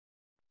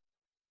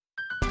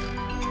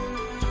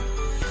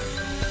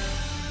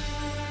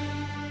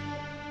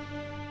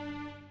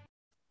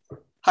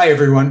Hi,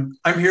 everyone.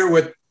 I'm here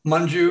with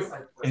Manju,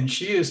 and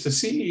she is the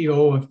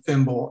CEO of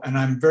Thimble, and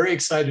I'm very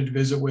excited to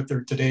visit with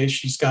her today.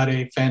 She's got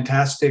a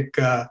fantastic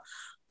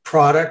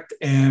product,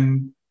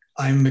 and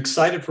I'm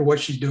excited for what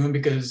she's doing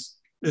because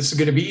this is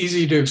going to be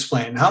easy to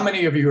explain. How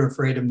many of you are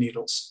afraid of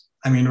needles?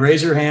 I mean,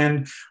 raise your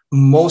hand.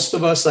 Most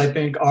of us, I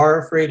think,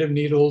 are afraid of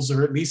needles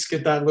or at least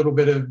get that little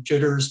bit of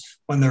jitters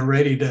when they're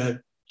ready to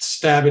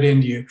stab it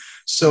into you.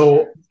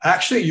 So,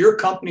 actually, your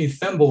company,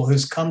 Thimble,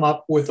 has come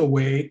up with a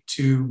way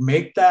to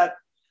make that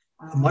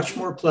a much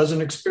more pleasant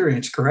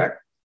experience,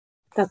 correct?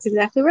 That's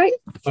exactly right.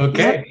 Yep.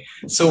 Okay.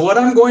 So what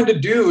I'm going to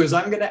do is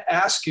I'm going to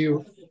ask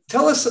you,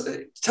 tell us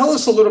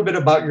a little bit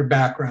about your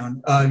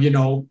background.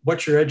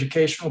 What your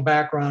educational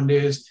background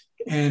is,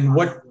 and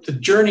what the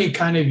journey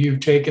kind of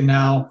you've taken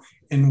now,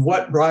 and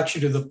what brought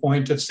you to the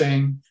point of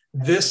saying,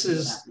 this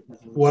is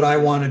what I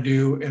want to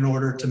do in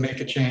order to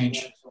make a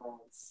change.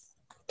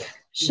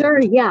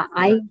 Sure. Yeah.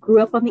 I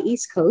grew up on the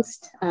East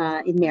Coast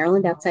in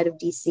Maryland, outside of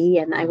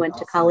DC, and I went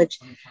to college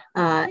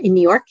in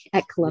New York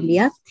at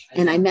Columbia,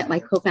 and I met my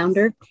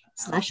co-founder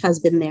slash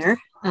husband there.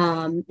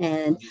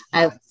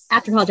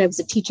 After college, I was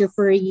a teacher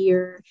for a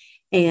year,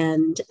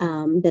 and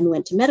then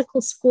went to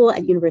medical school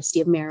at University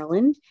of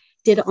Maryland,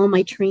 did all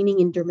my training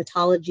in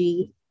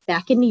dermatology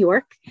back in New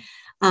York.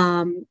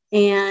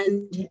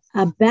 And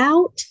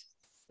about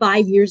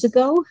 5 years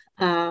ago,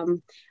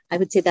 I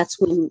would say that's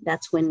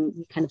when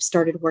we kind of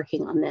started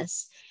working on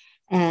this.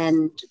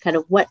 And kind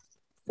of what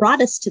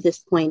brought us to this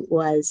point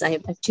was I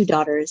have two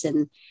daughters.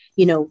 And,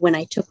 when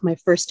I took my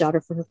first daughter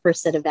for her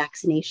first set of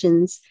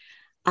vaccinations,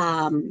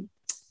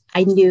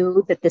 I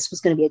knew that this was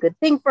going to be a good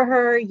thing for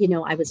her.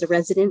 I was a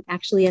resident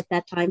actually at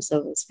that time, so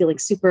I was feeling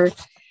super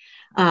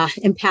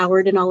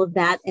empowered and all of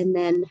that. And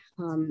then,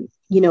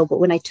 but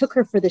when I took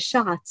her for the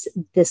shots,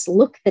 this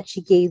look that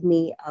she gave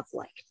me of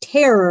like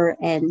terror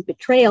and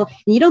betrayal,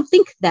 and you don't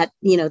think that,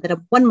 that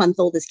a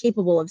 1-month-old is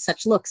capable of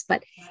such looks,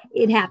 but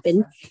it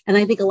happened. And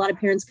I think a lot of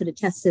parents could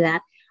attest to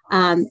that.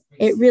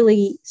 It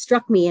really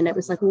struck me, and it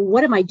was like, well,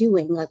 what am I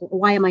doing? Like,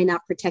 why am I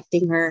not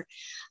protecting her?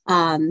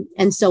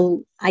 And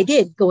so I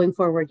did going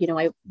forward,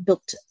 I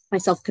built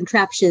myself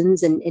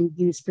contraptions and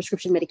use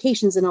prescription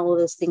medications and all of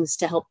those things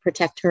to help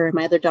protect her and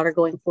my other daughter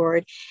going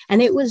forward.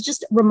 And it was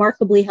just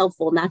remarkably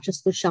helpful, not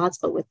just with shots,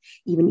 but with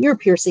even ear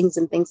piercings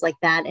and things like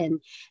that.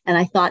 And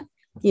I thought,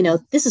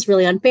 this is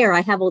really unfair.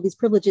 I have all these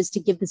privileges to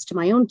give this to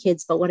my own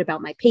kids, but what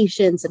about my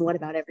patients and what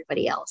about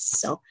everybody else?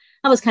 So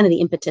that was kind of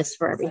the impetus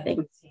for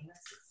everything.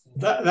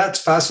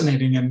 That's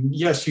fascinating. And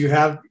yes,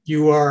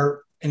 you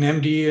are an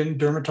MD in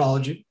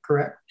dermatology,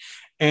 correct?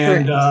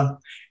 And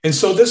and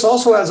so this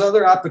also has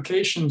other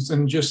applications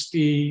than just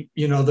the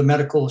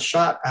medical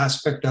shot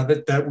aspect of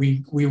it that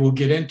we will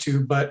get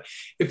into. But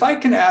if I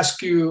can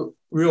ask you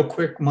real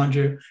quick,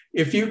 Manju,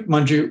 if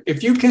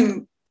you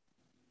can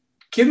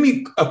give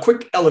me a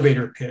quick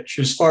elevator pitch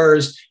as far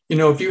as,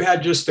 if you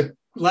had just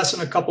less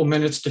than a couple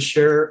minutes to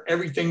share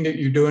everything that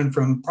you're doing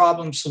from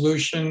problem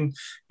solution,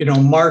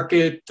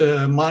 market,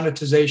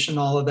 monetization,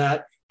 all of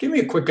that. Give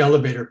me a quick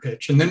elevator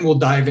pitch, and then we'll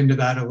dive into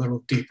that a little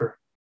deeper.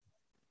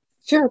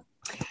 Sure.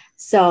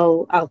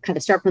 So I'll kind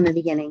of start from the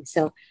beginning.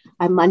 So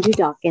I'm Manju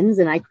Dawkins,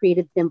 and I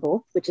created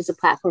Thimble, which is a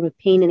platform of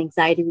pain and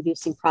anxiety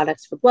reducing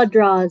products for blood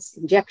draws,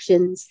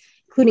 injections,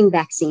 including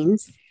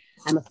vaccines.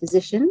 I'm a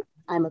physician,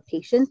 I'm a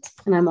patient,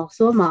 and I'm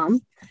also a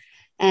mom.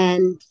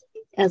 And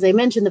as I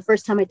mentioned, the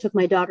first time I took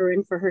my daughter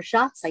in for her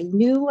shots, I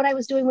knew what I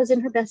was doing was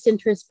in her best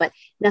interest, but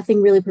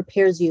nothing really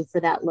prepares you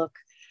for that look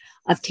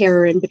of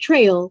terror and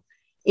betrayal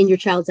in your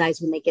child's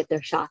eyes when they get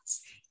their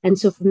shots. And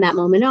so from that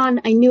moment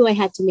on, I knew I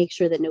had to make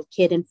sure that no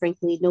kid, and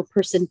frankly, no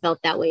person felt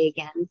that way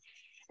again.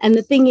 And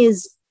the thing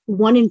is,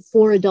 1 in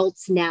 4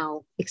 adults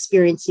now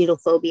experience needle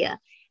phobia,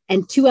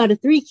 and 2 out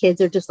of 3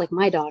 kids are just like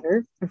my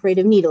daughter, afraid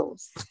of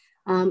needles.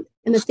 And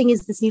the thing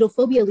is, this needle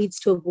phobia leads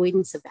to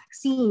avoidance of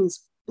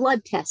vaccines,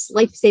 blood tests,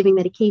 life-saving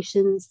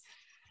medications.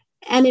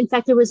 And in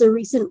fact, there was a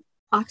recent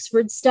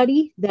Oxford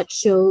study that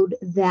showed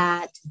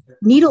that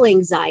needle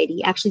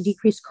anxiety actually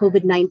decreased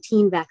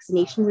COVID-19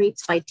 vaccination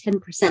rates by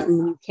 10% in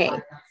the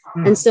UK.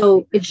 And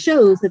so it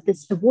shows that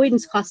this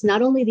avoidance costs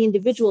not only the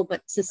individual,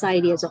 but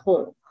society as a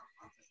whole.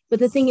 But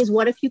the thing is,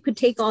 what if you could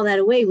take all that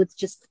away with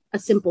just a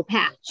simple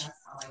patch,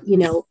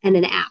 and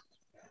an app?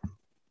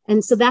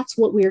 And so that's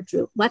what we're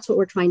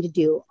trying to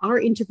do. Our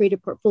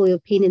integrated portfolio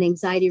of pain and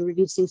anxiety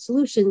reducing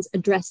solutions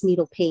address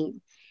needle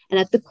pain. And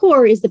at the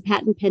core is the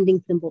patent pending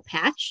Thimble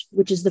patch,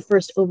 which is the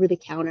first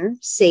over-the-counter,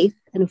 safe,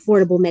 and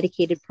affordable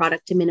medicated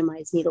product to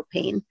minimize needle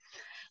pain.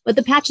 But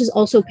the patch is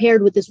also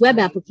paired with this web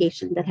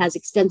application that has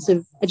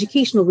extensive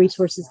educational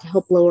resources to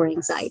help lower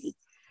anxiety.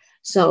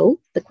 So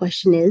the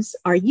question is,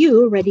 are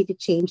you ready to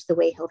change the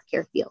way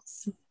healthcare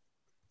feels?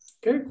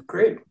 Okay,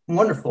 great,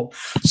 wonderful.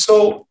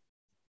 So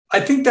I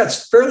think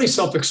that's fairly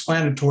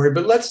self-explanatory,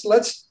 but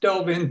let's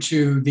delve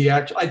into the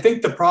actual. I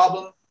think the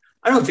problem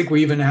I don't think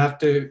we even have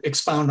to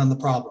expound on the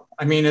problem.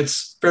 I mean,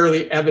 it's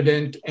fairly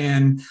evident.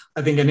 And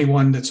I think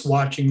anyone that's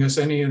watching this,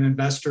 any of the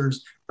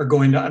investors are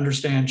going to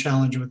understand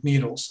challenge with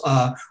needles.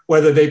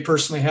 Whether they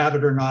personally have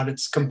it or not,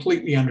 it's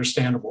completely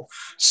understandable.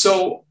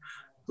 So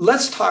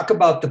let's talk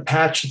about the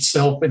patch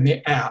itself in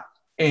the app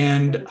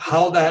and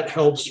how that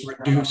helps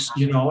reduce,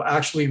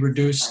 actually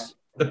reduce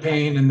the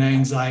pain and the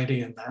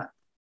anxiety in that.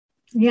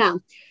 Yeah.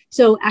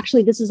 So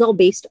actually, this is all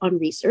based on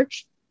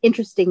research.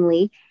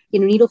 Interestingly,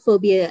 needle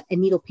phobia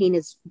and needle pain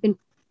has been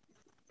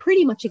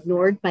pretty much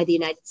ignored by the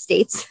United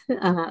States.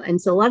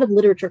 And so a lot of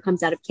literature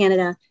comes out of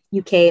Canada,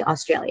 UK,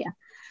 Australia.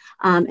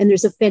 And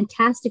there's a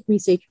fantastic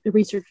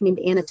researcher named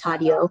Anna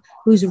Taddeo,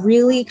 who's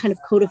really kind of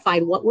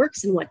codified what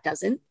works and what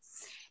doesn't.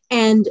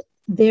 And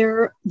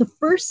the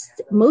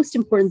first most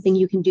important thing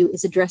you can do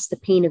is address the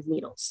pain of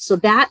needles. So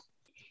that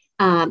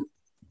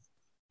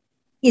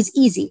is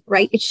easy,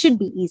 right? It should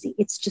be easy.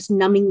 It's just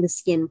numbing the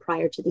skin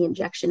prior to the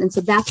injection. And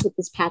so that's what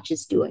this patch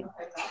is doing.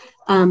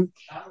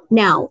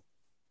 Now,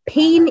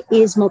 pain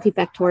is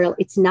multifactorial.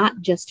 It's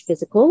not just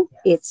physical,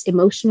 it's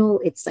emotional,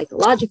 it's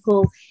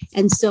psychological.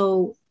 And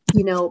so,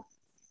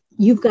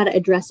 you've got to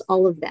address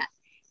all of that.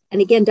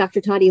 And again, Dr.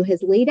 Taddeo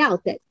has laid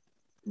out that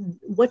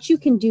what you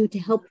can do to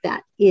help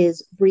that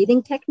is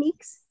breathing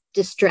techniques,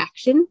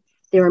 distraction.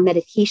 There are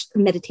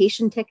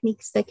meditation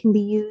techniques that can be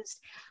used.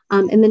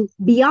 And then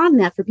beyond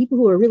that, for people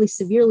who are really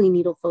severely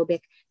needle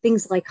phobic,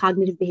 things like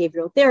cognitive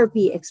behavioral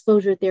therapy,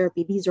 exposure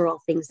therapy, these are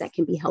all things that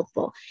can be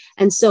helpful.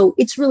 And so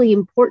it's really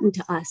important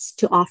to us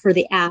to offer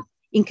the app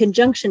in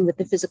conjunction with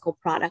the physical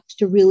product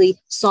to really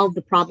solve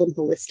the problem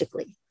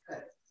holistically.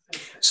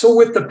 So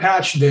with the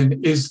patch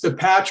then, is the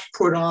patch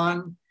put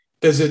on,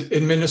 does it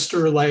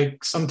administer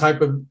like some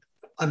type of,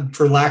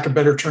 for lack of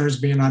better terms,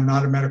 being I'm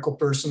not a medical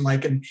person,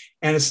 like an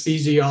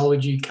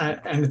anesthesiology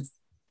kind and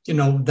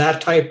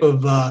that type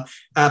of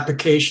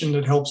application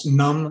that helps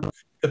numb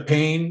the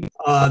pain?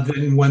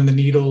 Then when the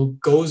needle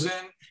goes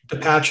in, the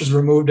patch is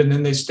removed and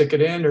then they stick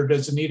it in, or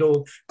does the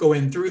needle go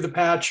in through the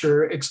patch?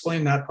 Or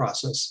explain that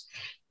process.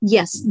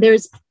 Yes,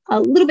 there's a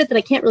little bit that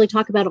I can't really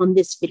talk about on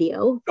this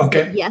video.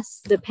 Okay. But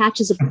yes, the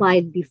patch is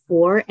applied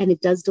before and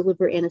it does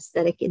deliver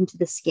anesthetic into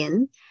the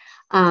skin.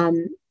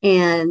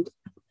 And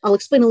I'll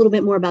explain a little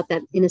bit more about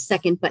that in a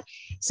second. But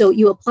so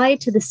you apply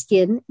it to the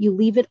skin, you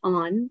leave it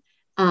on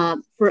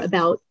for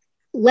about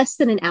less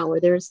than an hour.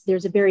 There's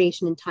a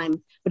variation in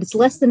time, but it's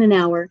less than an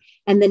hour.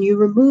 And then you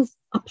remove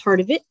a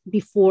part of it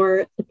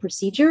before the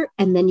procedure,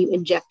 and then you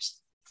inject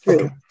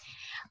through. Okay.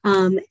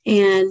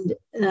 And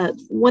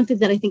one thing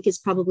that I think is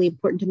probably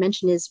important to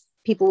mention is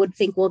people would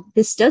think, well,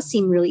 this does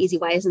seem really easy.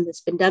 Why hasn't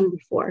this been done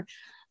before?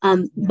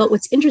 But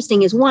what's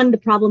interesting is, one, the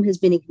problem has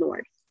been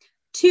ignored.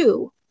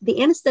 Two,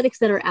 the anesthetics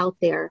that are out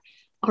there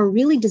are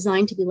really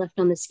designed to be left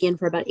on the skin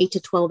for about 8 to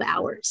 12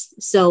 hours.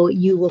 So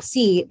you will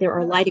see there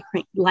are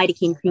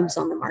lidocaine creams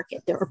on the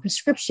market. There are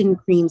prescription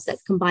creams that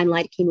combine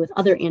lidocaine with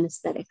other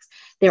anesthetics.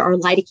 There are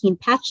lidocaine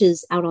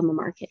patches out on the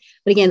market.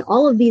 But again,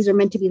 all of these are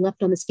meant to be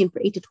left on the skin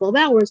for 8 to 12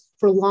 hours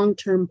for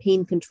long-term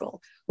pain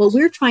control. What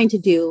we're trying to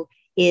do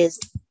is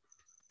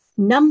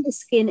numb the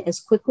skin as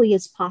quickly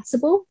as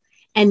possible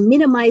and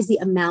minimize the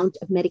amount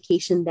of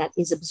medication that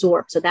is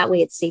absorbed. So that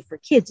way it's safe for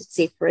kids, it's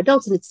safe for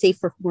adults, and it's safe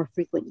for more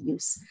frequent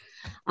use.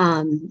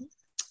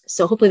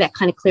 So hopefully that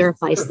kind of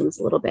clarifies things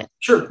a little bit.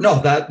 Sure. No,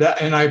 that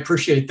and I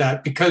appreciate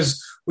that,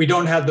 because we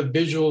don't have the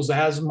visuals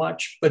as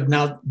much, but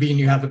now being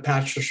you have a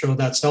patch to show,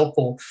 that's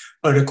helpful.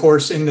 But of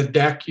course, in the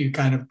deck, you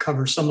kind of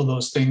cover some of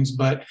those things.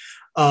 But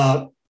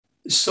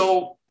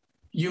so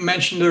you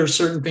mentioned there are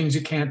certain things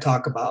you can't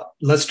talk about.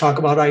 Let's talk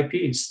about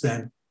IPs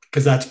then,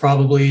 because that's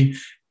probably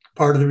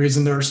part of the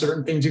reason there are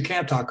certain things you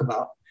can't talk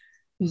about.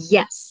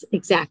 Yes,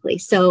 exactly.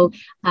 So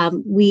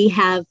we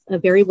have a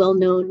very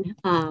well-known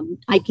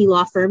IP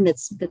law firm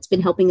that's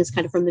been helping us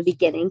kind of from the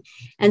beginning.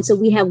 And so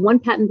we have one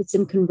patent that's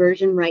in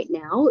conversion right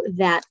now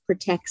that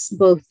protects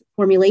both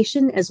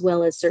formulation as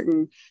well as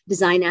certain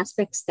design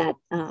aspects that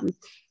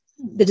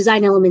the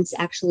design elements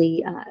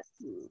actually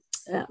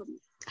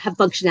have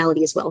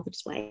functionality as well, which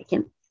is why I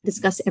can't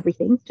discuss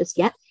everything just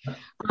yet.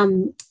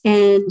 And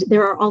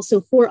there are also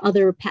 4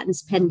 other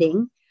patents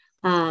pending.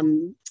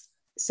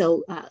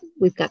 So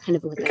we've got kind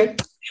of like okay,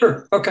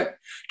 sure, okay.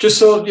 Just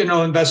so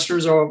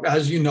investors are,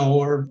 as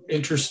are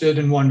interested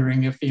in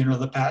wondering if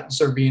the patents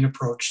are being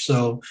approached.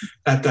 So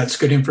that's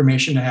good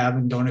information to have,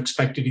 and don't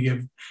expect you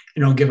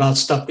to give out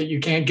stuff that you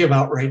can't give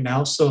out right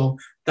now. So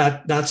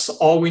that's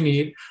all we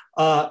need.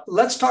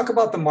 Let's talk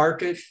about the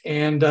market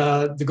and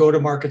the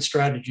go-to-market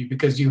strategy,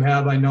 because you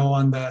have, I know,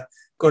 on the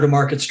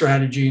go-to-market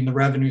strategy and the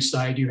revenue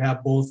side, you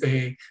have both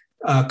a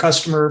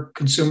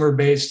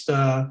consumer-based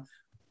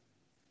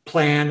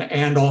plan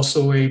and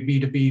also a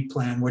B2B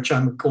plan, which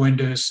I'm going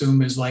to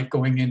assume is like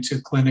going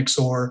into clinics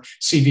or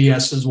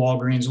CVS's,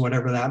 Walgreens,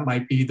 whatever that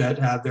might be, that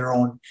have their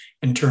own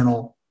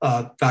internal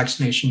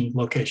vaccination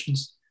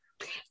locations.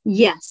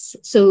 Yes.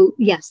 So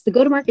yes, the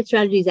go-to-market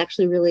strategy is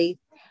actually really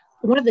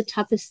one of the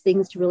toughest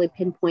things to really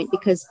pinpoint,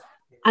 because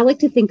I like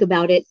to think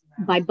about it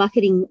by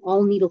bucketing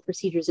all needle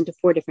procedures into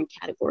 4 different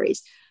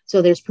categories.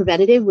 So there's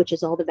preventative, which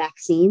is all the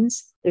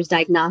vaccines. There's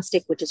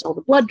diagnostic, which is all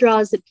the blood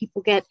draws that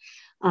people get.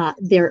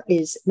 There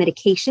is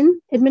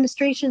medication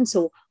administration.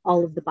 So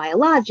all of the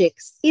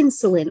biologics,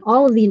 insulin,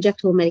 all of the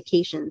injectable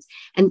medications.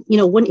 And,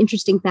 one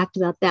interesting fact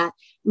about that,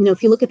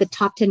 if you look at the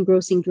top 10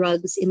 grossing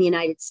drugs in the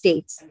United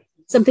States,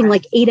 something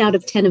like 8 out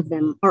of 10 of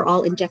them are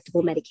all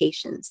injectable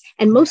medications.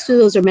 And most of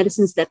those are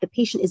medicines that the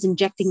patient is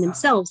injecting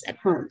themselves at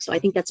home. So I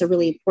think that's a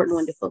really important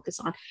one to focus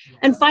on.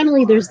 And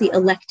finally, there's the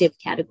elective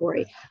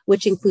category,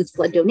 which includes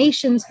blood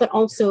donations, but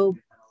also,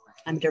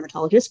 I'm a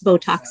dermatologist,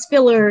 Botox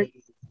filler,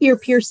 ear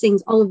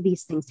piercings, all of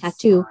these things,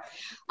 tattoo.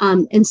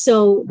 And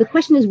so the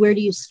question is, where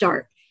do you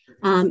start?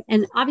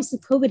 And obviously,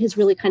 COVID has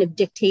really kind of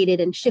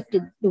dictated and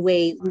shifted the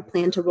way we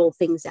plan to roll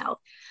things out.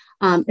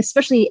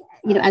 Especially,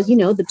 as you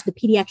know, the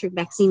pediatric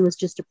vaccine was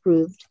just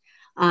approved.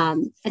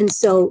 And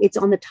so it's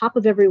on the top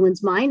of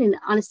everyone's mind. And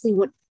honestly,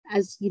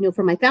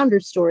 from my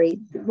founder's story,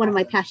 one of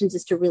my passions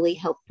is to really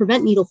help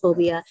prevent needle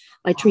phobia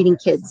by treating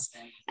kids.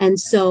 And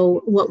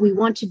so what we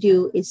want to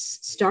do is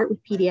start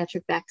with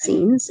pediatric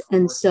vaccines.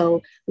 And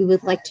so we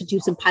would like to do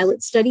some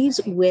pilot studies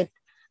with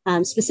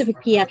specific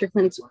pediatric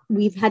clinics.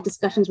 We've had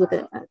discussions with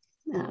a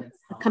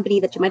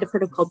company that you might have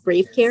heard of called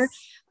Brave Care,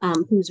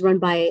 who's run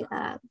by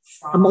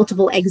a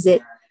multiple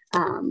exit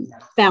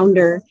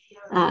founder.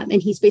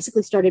 And he's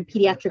basically started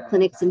pediatric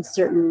clinics in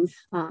certain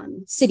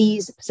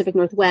cities, Pacific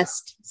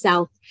Northwest,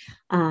 South,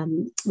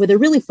 where they're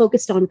really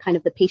focused on kind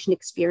of the patient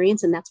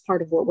experience. And that's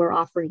part of what we're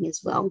offering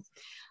as well.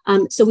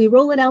 So we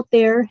roll it out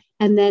there.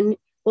 And then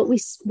what we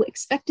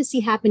expect to see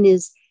happen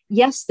is,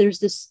 yes, there's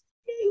this,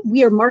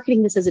 we are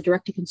marketing this as a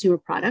direct-to-consumer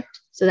product.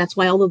 So that's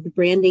why all of the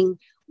branding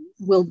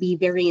will be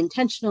very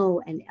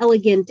intentional and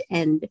elegant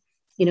and,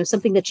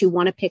 something that you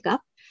want to pick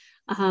up.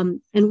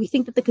 And we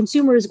think that the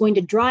consumer is going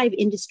to drive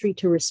industry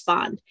to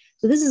respond.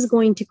 So this is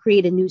going to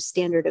create a new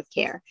standard of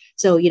care.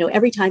 So,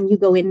 every time you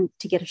go in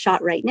to get a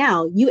shot right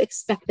now, you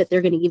expect that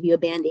they're going to give you a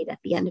Band-Aid at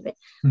the end of it.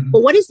 Mm-hmm.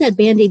 But what is that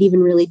Band-Aid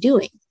even really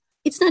doing?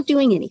 It's not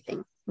doing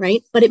anything,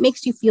 right? But it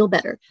makes you feel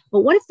better. But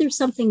what if there's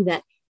something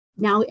that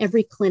now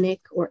every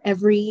clinic or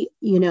every,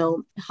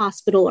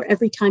 hospital, or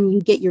every time you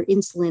get your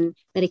insulin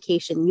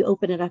medication, you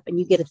open it up and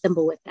you get a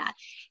thimble with that?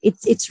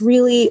 It's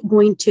really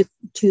going to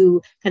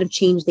kind of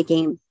change the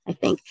game, I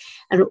think.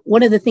 And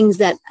one of the things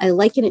that I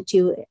liken it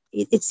to,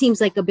 it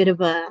seems like a bit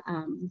of a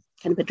kind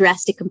of a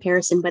drastic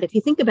comparison, but if you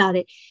think about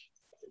it,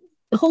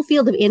 the whole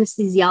field of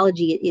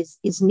anesthesiology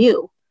is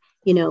new.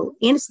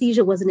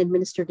 Anesthesia wasn't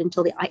administered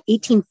until the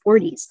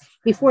 1840s.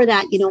 Before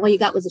that, all you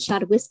got was a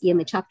shot of whiskey and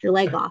they chopped your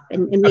leg off,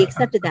 and we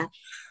accepted that.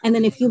 And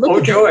then if you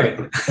look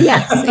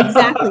yes,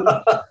 exactly.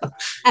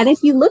 And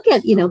if you look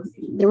at,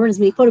 there weren't as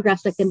many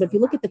photographs back then, but if you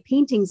look at the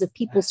paintings of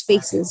people's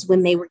faces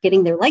when they were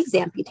getting their legs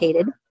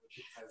amputated,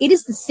 it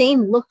is the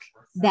same look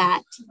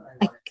that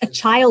a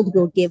child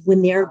will give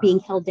when they're being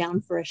held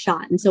down for a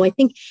shot. And so I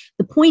think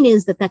the point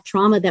is that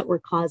trauma that we're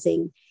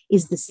causing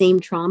is the same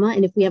trauma.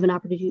 And if we have an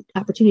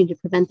opportunity to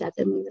prevent that,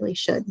 then we really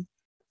should.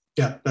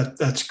 Yeah,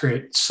 that's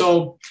great.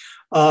 So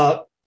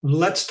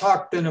let's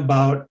talk then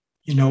about,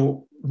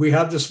 we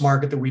have this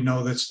market that we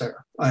know that's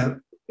there.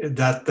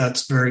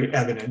 That's very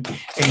evident.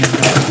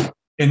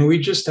 And we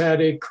just had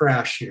a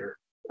crash here.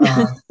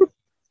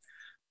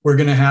 We're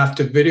going to have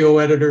to, video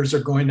editors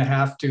are going to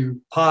have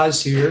to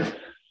pause here.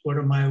 What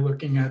am I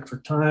looking at for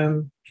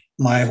time?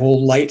 My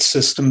whole light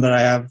system that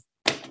I have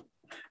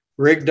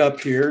rigged up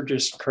here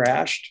just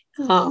crashed.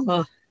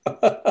 Oh,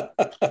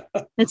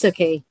 that's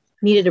okay.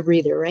 Needed a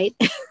breather, right?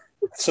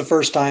 It's the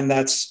first time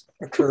that's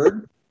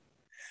occurred,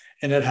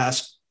 and it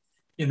happens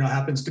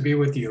to be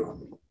with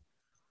you.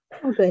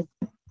 Oh, good.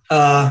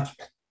 Yeah,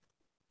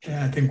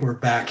 I think we're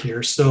back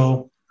here.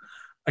 So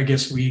I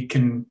guess we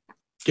can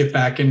get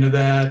back into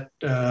that.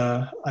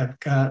 I've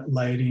got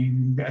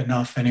lighting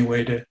enough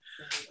anyway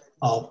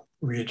I'll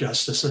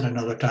readjust this at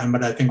another time,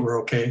 but I think we're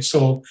okay.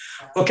 So,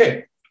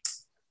 okay.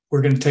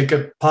 We're going to take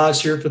a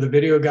pause here for the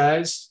video,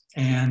 guys,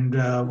 and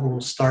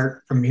we'll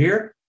start from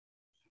here.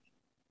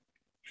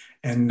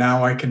 And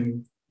now I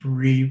can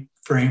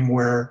reframe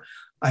where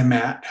I'm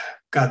at.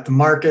 Got the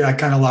market. I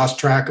kind of lost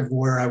track of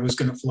where I was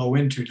going to flow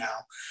into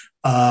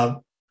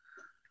now.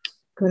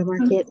 Go to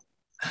market.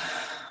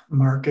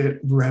 Market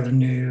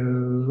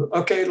revenue.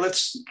 Okay,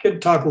 let's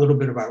talk a little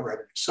bit about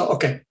revenue. So,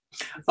 okay.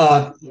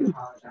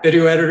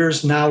 Video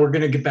editors, now we're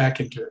going to get back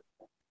into it.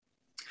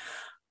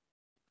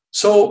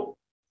 So,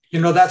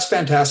 that's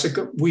fantastic.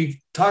 We've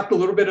talked a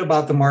little bit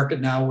about the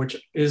market now, which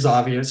is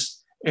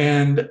obvious.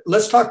 And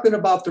let's talk then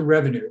about the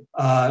revenue.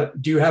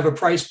 Do you have a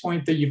price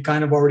point that you've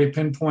kind of already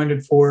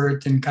pinpointed for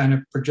it, and kind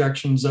of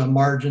projections,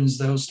 margins,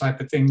 those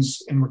type of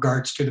things in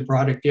regards to the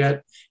product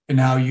yet? And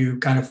how you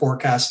kind of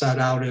forecast that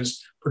out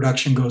as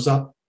production goes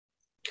up?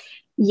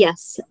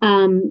 Yes.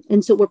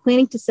 And so we're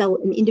planning to sell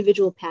an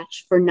individual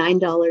patch for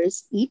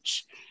 $9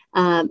 each.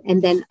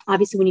 And then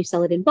obviously when you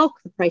sell it in bulk,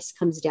 the price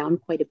comes down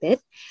quite a bit.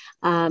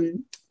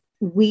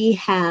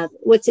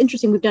 What's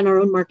interesting, we've done our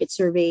own market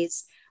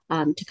surveys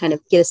to kind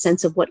of get a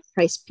sense of what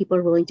price people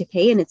are willing to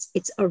pay. And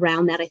it's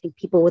around that. I think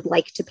people would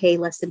like to pay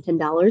less than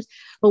 $10.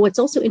 But what's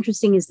also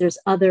interesting is there's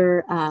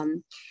other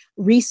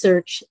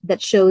research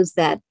that shows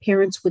that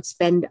parents would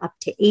spend up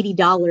to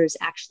 $80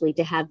 actually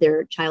to have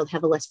their child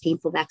have a less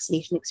painful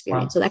vaccination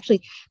experience. Wow. So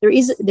actually there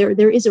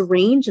is a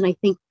range. And I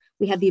think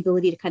we have the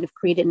ability to kind of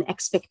create an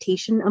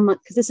expectation among,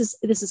 because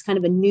this is kind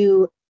of a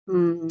new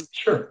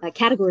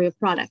category of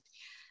product.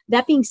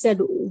 That being said,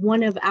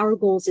 one of our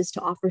goals is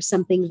to offer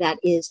something that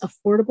is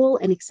affordable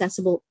and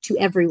accessible to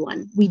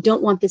everyone. We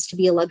don't want this to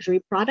be a luxury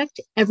product.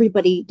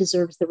 Everybody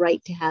deserves the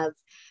right to have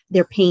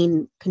their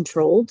pain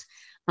controlled.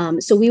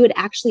 So we would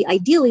actually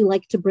ideally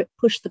like to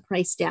push the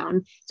price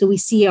down. So we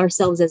see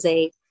ourselves as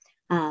a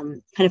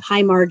kind of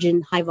high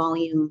margin, high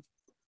volume,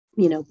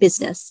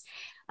 business.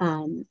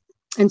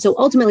 And so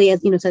ultimately,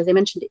 as I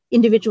mentioned,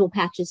 individual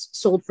patches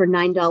sold for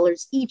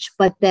 $9 each.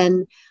 But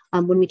then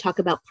when we talk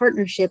about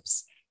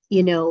partnerships,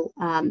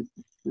 and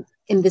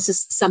this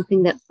is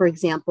something that, for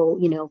example,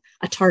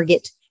 a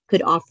Target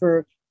could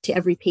offer to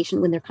every patient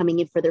when they're coming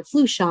in for their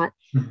flu shot.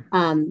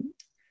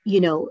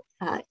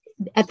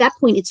 At that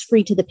point, it's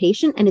free to the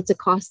patient, and it's a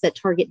cost that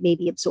Target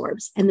maybe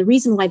absorbs. And the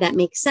reason why that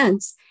makes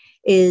sense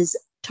is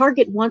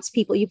Target wants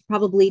people, you've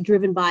probably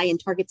driven by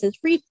and Target says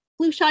free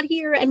flu shot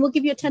here, and we'll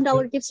give you a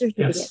 $10 gift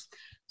certificate. Yes.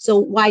 So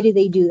why do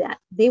they do that?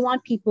 They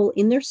want people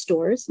in their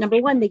stores.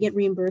 Number one, they get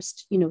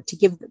reimbursed, to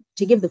give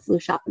the flu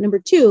shot. But number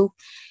two,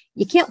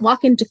 you can't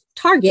walk into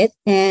Target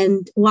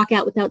and walk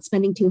out without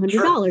spending $200.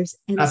 Sure.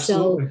 And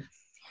absolutely.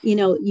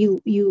 So,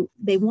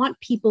 they want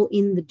people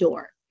in the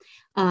door.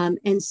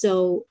 And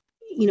so,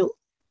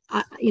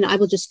 I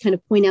will just kind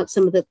of point out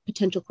some of the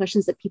potential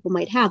questions that people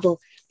might have. Well,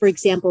 for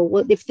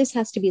example, if this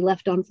has to be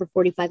left on for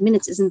 45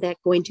 minutes, isn't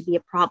that going to be a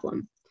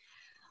problem?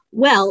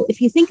 Well,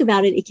 if you think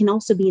about it, it can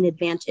also be an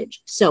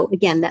advantage. So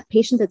again, that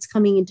patient that's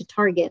coming into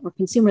Target or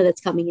consumer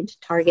that's coming into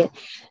Target,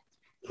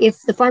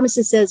 if the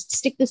pharmacist says,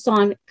 stick this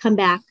on, come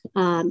back,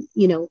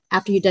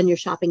 after you've done your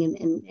shopping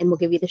and we'll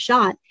give you the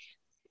shot,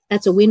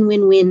 that's a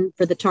win-win-win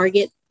for the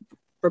Target,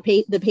 for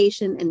the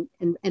patient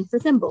and for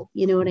Thimble,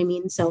 you know what I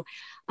mean? So,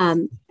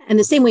 and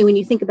the same way when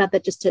you think about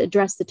that, just to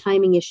address the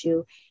timing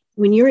issue,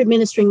 when you're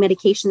administering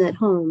medication at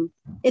home,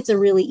 it's a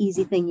really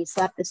easy thing. You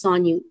slap this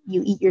on, you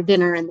eat your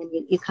dinner, and then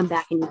you come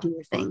back and you do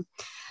your thing.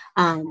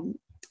 I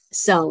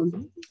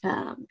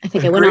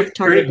think I went off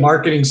target. Great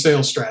marketing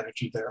sales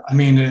strategy there. I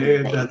mean,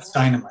 that's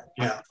dynamite.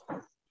 Yeah.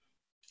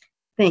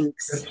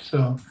 Thanks.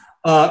 So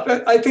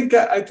I think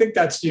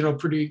that's,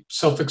 pretty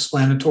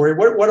self-explanatory.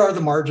 What are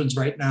the margins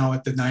right now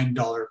at the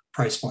 $9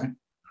 price point?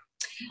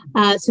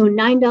 So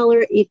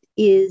 $9, it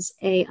is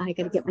I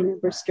got to get my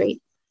numbers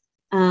straight.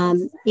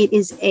 It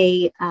is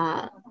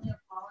I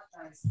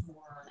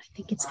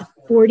think it's a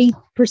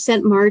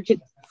 40%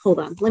 margin. Hold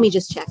on, let me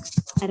just check.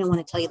 I don't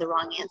want to tell you the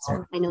wrong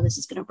answer. I know this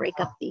is going to break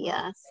up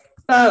the.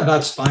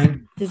 That's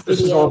fine. This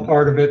is all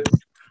part of it.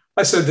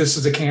 I said this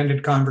is a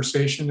candid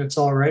conversation. It's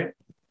all right.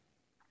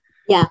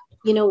 Yeah,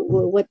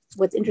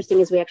 what's interesting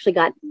is we actually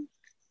got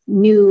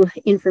new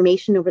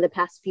information over the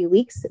past few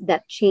weeks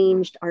that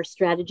changed our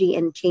strategy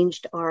and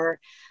changed our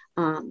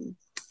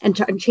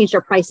changed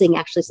our pricing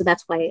actually. So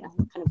that's why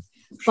I'm kind of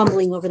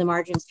fumbling over the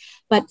margins.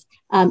 But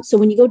so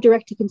when you go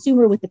direct to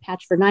consumer with the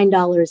patch for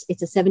 $9,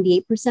 it's a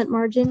 78%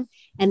 margin.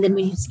 And then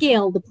when you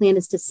scale, the plan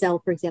is to sell,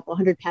 for example,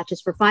 100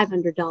 patches for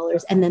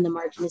 $500, and then the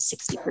margin is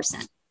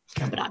 60%.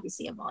 But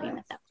obviously a volume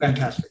at that point.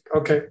 Fantastic.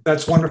 Okay,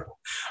 that's wonderful.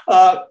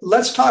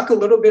 Let's talk a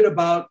little bit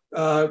about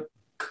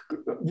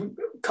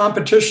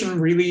competition.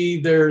 Really,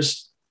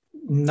 there's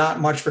not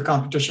much for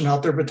competition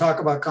out there, but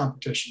talk about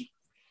competition.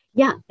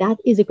 Yeah, that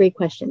is a great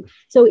question.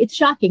 So it's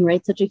shocking,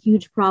 right? Such a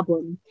huge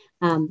problem.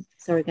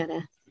 Sorry, got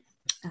a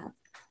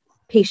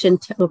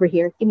patient over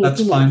here. Give me That's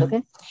a few fine. minutes,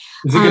 okay?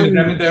 Is it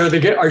going to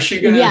there? Are she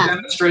going to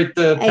demonstrate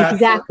the patch?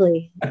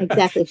 Exactly.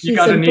 You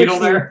got a needle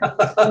there?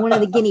 One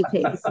of the guinea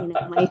pigs,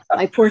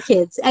 my poor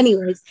kids.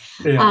 Anyways,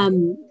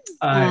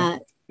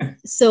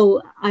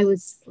 so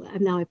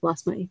now I've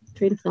lost my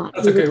train of thought.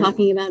 That's okay.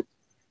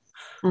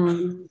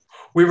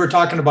 We were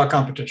talking about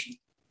competition.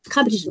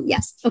 Competition,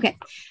 yes. Okay.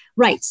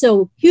 Right.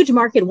 So huge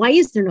market. Why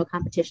is there no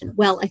competition?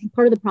 Well, I think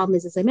part of the problem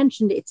is, as I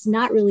mentioned, it's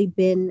not really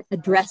been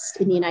addressed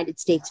in the United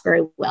States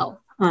very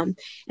well.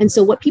 And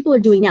so what people are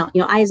doing now,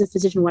 I, as a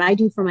physician, what I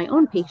do for my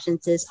own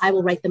patients is I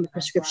will write them a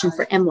prescription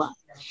for Emla.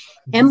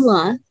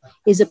 Emla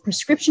is a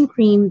prescription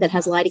cream that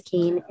has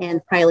lidocaine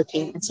and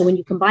prilocaine. And so when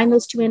you combine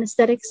those two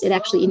anesthetics, it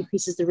actually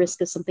increases the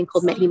risk of something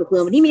called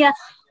methemoglobinemia,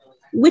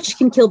 which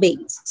can kill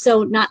babies.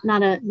 So not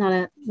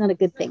a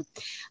good thing.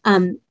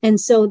 And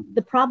so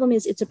the problem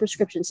is it's a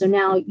prescription. So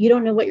now you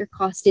don't know what your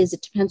cost is.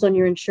 It depends on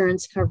your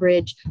insurance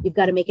coverage. You've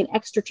got to make an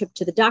extra trip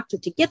to the doctor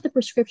to get the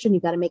prescription.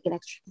 You've got to make an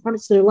extra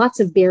pharmacy. So there are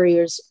lots of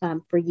barriers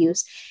for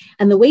use.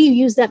 And the way you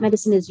use that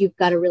medicine is you've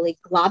got to really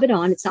glob it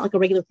on. It's not like a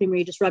regular cream where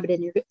you just rub it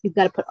in. You've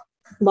got to put a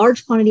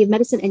large quantity of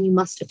medicine, and you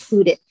must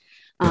occlude it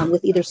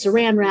with either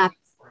saran wrap.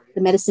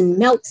 The medicine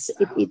melts.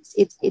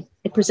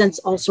 It presents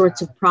all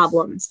sorts of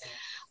problems.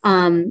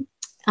 And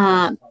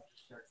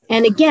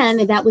And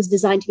again, that was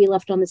designed to be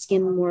left on the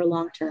skin more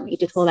long-term, 8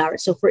 to 12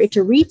 hours. So for it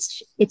to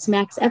reach its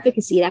max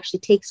efficacy, it actually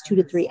takes 2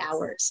 to 3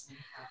 hours.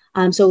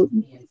 So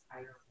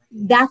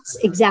that's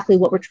exactly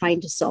what we're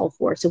trying to solve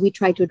for. So we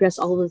tried to address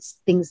all of those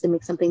things to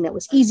make something that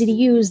was easy to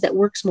use, that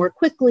works more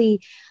quickly,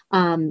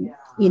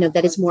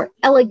 that is more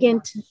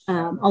elegant,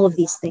 all of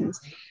these things.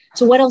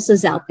 So what else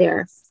is out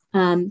there?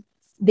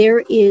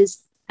 There is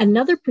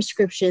another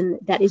prescription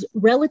that is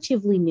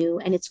relatively new,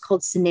 and it's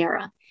called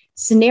Sanara.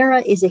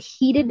 Sanara is a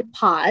heated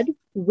pod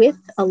with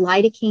a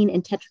lidocaine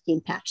and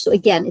tetracaine patch. So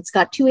again, it's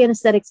got 2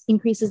 anesthetics,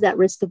 increases that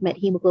risk of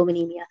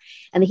methemoglobinemia,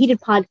 and the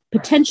heated pod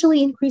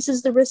potentially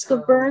increases the risk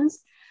of burns.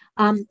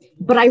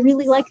 But I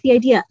really like the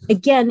idea.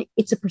 Again,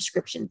 it's a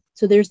prescription.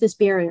 So there's this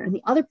barrier. And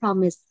the other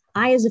problem is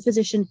I, as a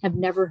physician, have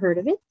never heard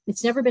of it.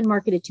 It's never been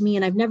marketed to me.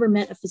 And I've never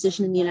met a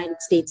physician in the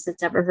United States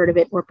that's ever heard of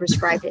it or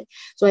prescribed it.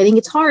 So I think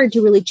it's hard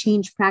to really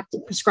change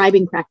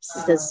prescribing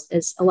practices,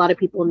 as a lot of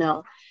people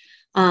know.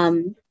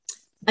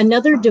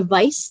 Another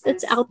device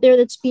that's out there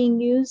that's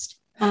being used,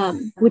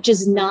 which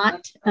is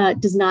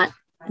does not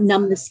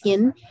numb the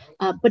skin,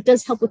 but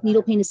does help with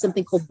needle pain, is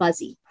something called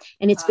Buzzy.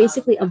 And it's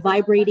basically a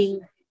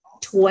vibrating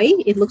toy.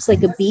 It looks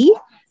like a bee,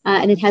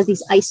 and it has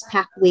these ice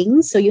pack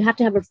wings. So you have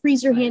to have a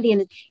freezer handy,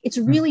 and it's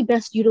really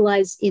best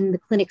utilized in the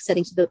clinic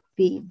setting. So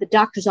the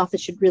doctor's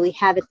office should really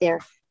have it there.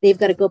 They've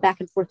got to go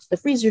back and forth to the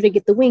freezer to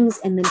get the wings,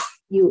 and then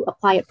you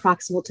apply it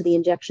proximal to the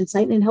injection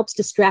site, and it helps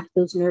distract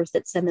those nerves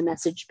that send the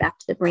message back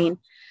to the brain.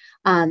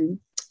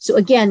 So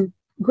again,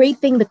 great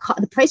thing.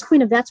 The price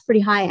point of that's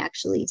pretty high,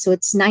 actually. So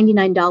it's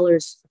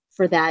 $99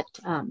 for that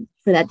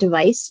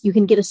device. You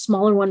can get a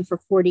smaller one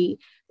for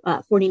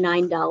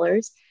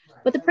 $49.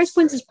 But the price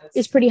point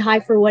is pretty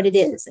high for what it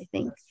is, I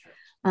think.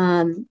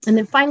 And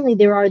then finally,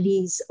 there are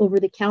these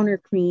over-the-counter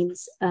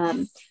creams,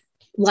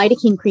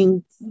 lidocaine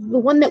cream. The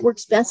one that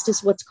works best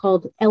is what's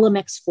called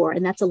LMX4,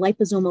 and that's a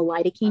liposomal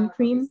lidocaine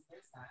cream.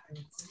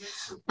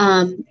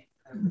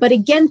 But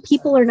again,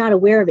 people are not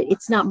aware of it.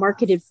 It's not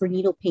marketed for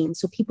needle pain,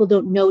 so people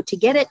don't know to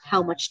get it,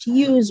 how much to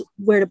use,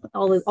 where to put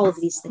all of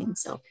these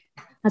things. So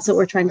that's what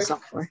we're trying to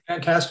solve for.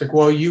 Fantastic.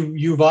 Well,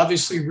 you've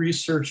obviously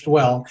researched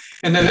well.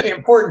 And then the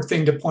important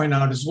thing to point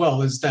out as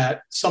well is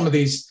that some of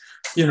these,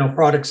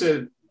 products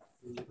that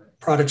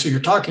you're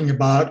talking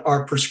about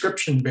are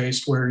prescription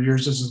based, where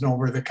yours is an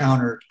over the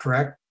counter,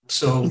 correct?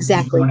 So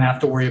exactly. You don't have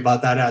to worry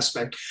about that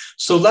aspect.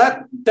 So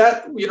that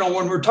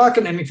when we're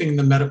talking anything in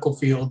the medical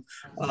field,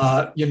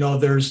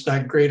 there's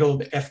that great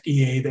old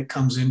FDA that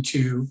comes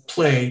into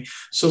play.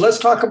 So let's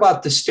talk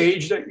about the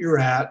stage that you're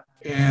at,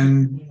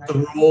 and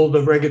the role,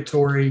 the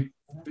regulatory,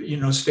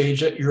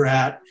 stage that you're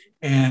at,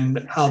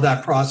 and how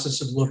that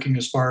process is looking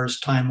as far as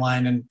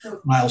timeline and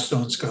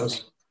milestones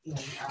goes.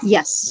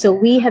 Yes. So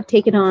we have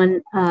taken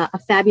on a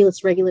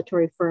fabulous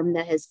regulatory firm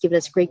that has given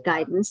us great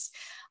guidance,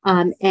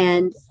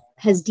 and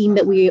has deemed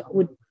that we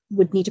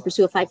would need to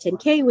pursue a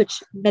 510K,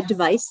 which med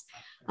device.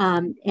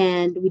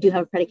 And we do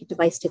have a predicate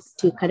device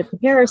to kind of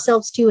compare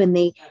ourselves to, and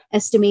they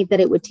estimate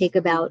that it would take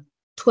about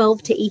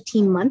 12 to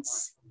 18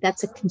 months.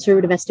 That's a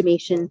conservative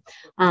estimation,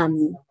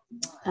 to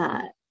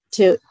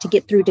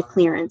get through to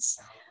clearance.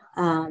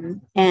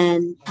 And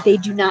they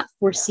do not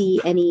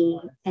foresee any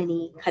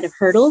kind of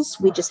hurdles.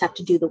 We just have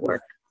to do the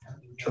work.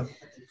 Sure.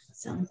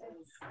 So.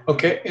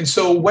 Okay. And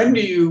so when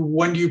do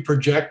you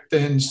project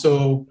then?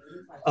 So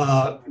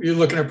you're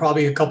looking at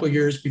probably a couple of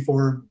years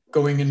before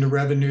going into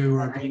revenue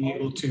or being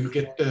able to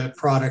get the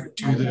product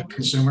to the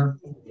consumer?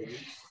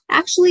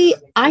 Actually,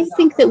 I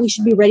think that we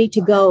should be ready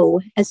to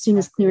go as soon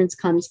as clearance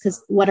comes,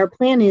 because what our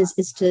plan is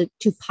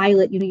to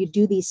pilot. You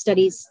do these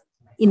studies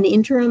in the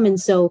interim, and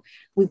so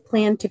we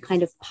plan to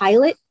kind of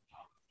pilot.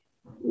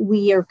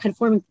 We are kind of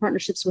forming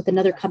partnerships with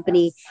another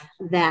company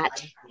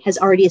that has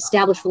already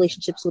established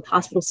relationships with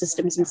hospital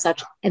systems and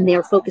such, and they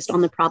are focused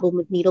on the problem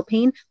of needle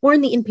pain, more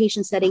in the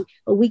inpatient setting,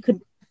 but we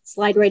could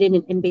slide right in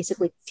and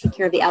basically take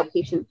care of the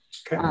outpatient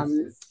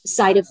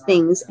side of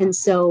things. And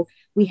so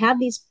we have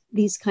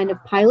these kind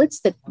of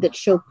pilots that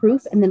show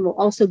proof, and then we'll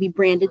also be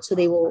branded. So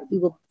we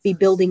will be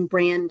building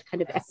brand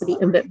kind of equity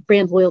and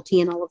brand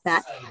loyalty and all of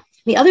that.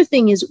 The other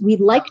thing is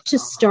we'd like to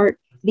start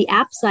the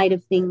app side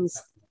of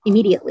things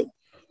immediately.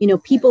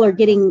 People are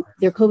getting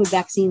their COVID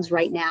vaccines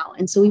right now.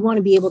 And so we want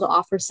to be able to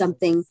offer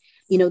something.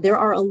 There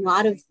are a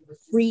lot of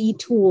free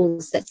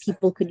tools that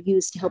people could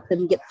use to help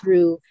them get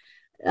through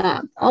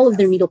all of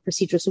their needle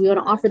procedures. So we want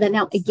to offer that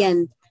now,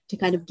 again, to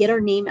kind of get our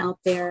name out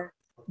there,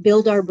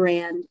 build our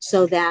brand,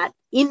 so that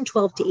in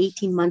 12 to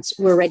 18 months,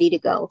 we're ready to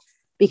go.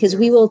 Because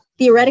we will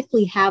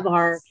theoretically have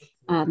our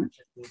kind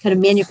of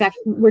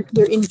manufacturing.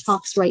 We're in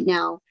talks right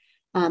now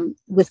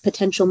with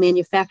potential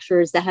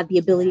manufacturers that have the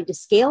ability to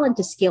scale and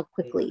to scale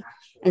quickly.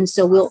 And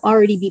so we'll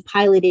already be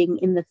piloting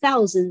in the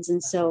thousands.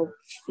 And so,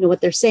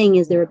 what they're saying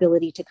is their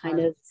ability to kind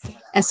of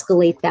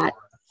escalate that,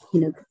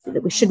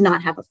 that we should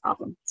not have a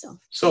problem. So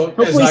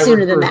hopefully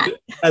sooner than that.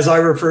 As I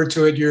refer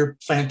to it, you're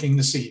planting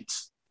the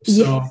seeds.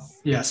 So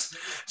yes.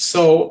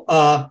 So,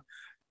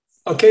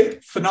 okay,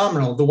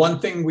 phenomenal. The one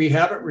thing we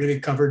haven't really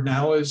covered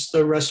now is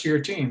the rest of your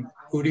team.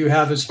 who do you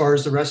have as far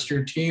as the rest of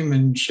your team,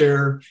 and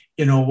share,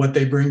 what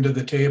they bring to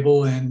the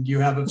table. And you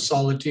have a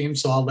solid team,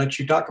 so I'll let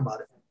you talk about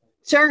it.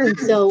 Sure.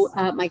 So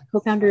my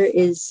co-founder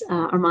is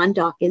Armand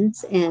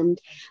Dawkins, and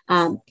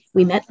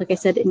we met, like I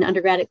said, in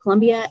undergrad at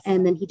Columbia,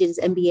 and then he did his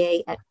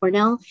MBA at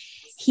Cornell.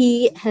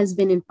 He has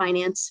been in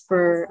finance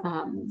for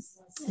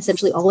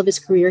essentially all of his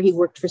career. He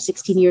worked for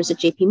 16 years at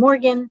JP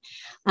Morgan,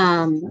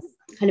 kind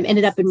of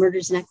ended up in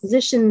mergers and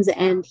acquisitions,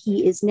 and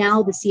he is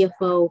now the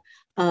CFO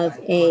of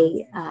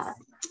a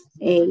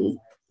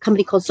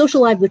company called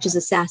Social Live, which is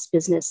a SaaS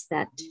business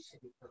that,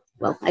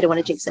 well, I don't want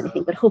to jinx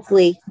anything, but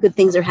hopefully good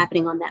things are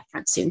happening on that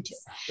front soon too.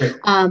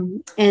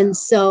 And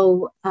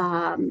so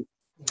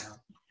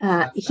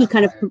he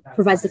kind of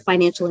provides the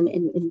financial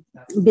and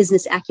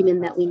business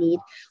acumen that we need.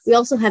 We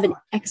also have an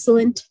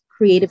excellent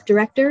creative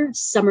director,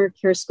 Summer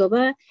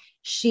Kiraskova.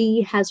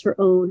 She has her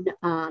own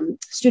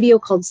studio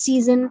called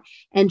Season,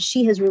 and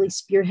she has really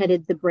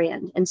spearheaded the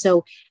brand. And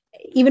so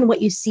even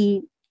what you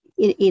see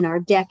in our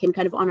deck and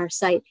kind of on our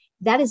site,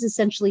 that is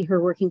essentially her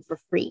working for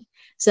free.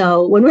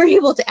 So when we're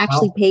able to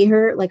actually pay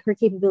her, like, her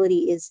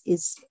capability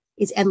is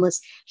endless.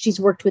 She's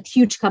worked with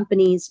huge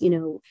companies,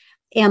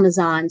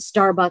 Amazon,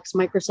 Starbucks,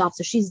 Microsoft.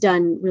 So she's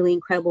done really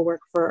incredible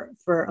work for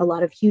a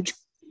lot of huge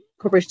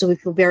corporations. So we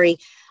feel very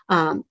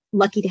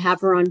lucky to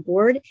have her on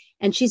board.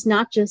 And she's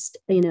not just,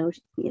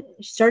 she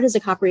started as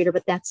a operator,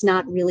 but that's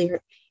not really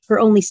her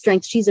only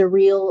strength. She's a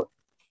real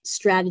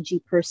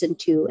strategy person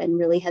too, and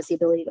really has the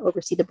ability to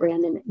oversee the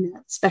brand in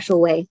a special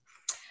way.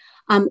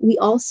 We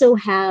also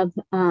have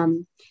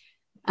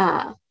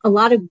a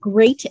lot of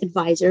great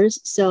advisors.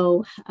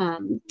 So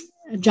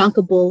John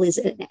Kabul is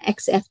an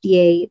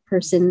ex-FDA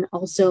person,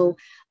 also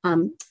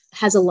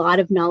has a lot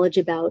of knowledge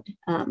about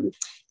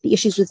the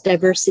issues with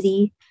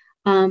diversity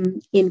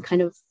in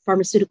kind of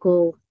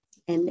pharmaceutical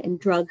and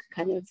drug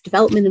kind of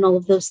development and all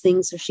of those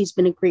things. So she's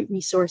been a great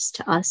resource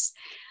to us.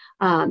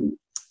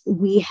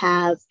 We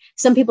have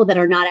some people that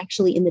are not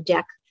actually in the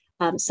deck,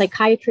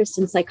 psychiatrists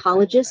and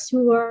psychologists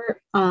who are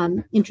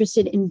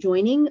interested in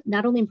joining,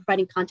 not only in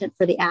providing content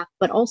for the app,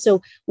 but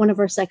also one of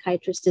our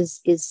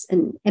psychiatrists is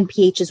an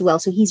MPH as well.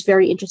 So he's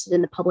very interested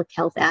in the public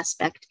health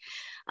aspect.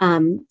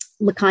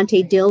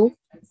 LeConte Dill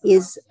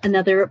is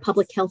another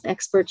public health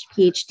expert,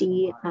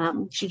 PhD.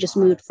 She just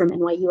moved from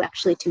NYU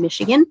actually to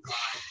Michigan.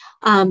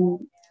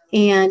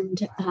 And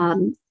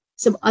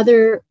some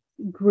other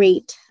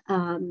great,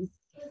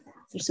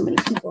 there's so many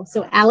people.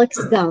 So Alex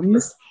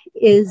Gums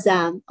is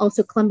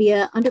also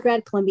Columbia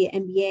undergrad, Columbia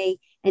MBA,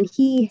 and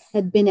he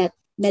had been at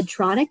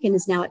Medtronic and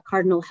is now at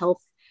Cardinal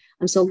Health.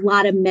 So a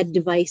lot of med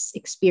device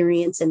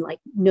experience and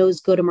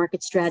knows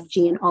go-to-market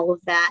strategy and all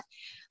of that.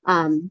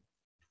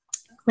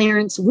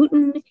 Clarence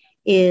Wooten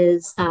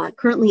is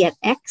currently at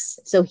X.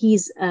 So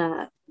he's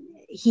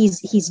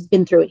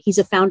been through it. He's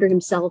a founder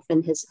himself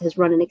and has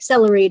run an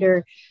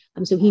accelerator.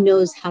 So he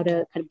knows how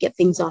to kind of get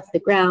things off the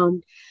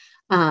ground.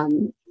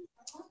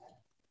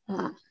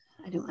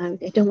 I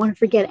don't want to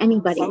forget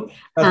anybody.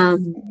 Yeah.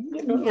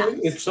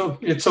 It's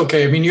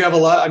okay. I mean, you have a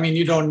lot. I mean,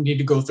 you don't need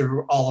to go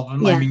through all of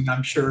them. Yeah. I mean,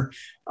 I'm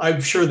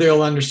sure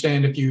they'll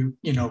understand if you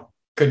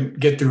couldn't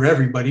get through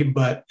everybody.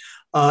 But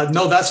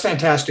no, that's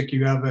fantastic.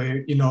 You have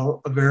a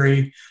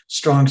very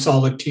strong,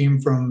 solid team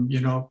from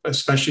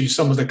especially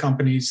some of the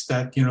companies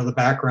that the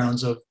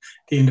backgrounds of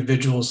the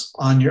individuals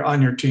on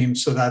your team.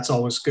 So that's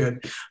always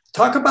good.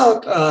 Talk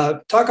about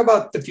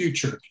the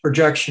future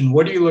projection.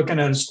 What are you looking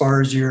at as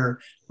far as your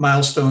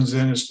milestones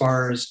in, as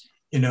far as,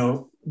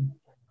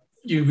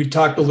 we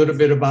talked a little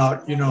bit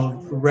about,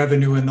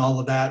 revenue and all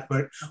of that,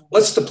 but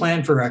what's the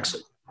plan for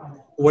exit?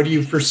 What do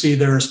you foresee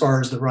there as far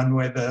as the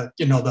runway,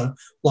 the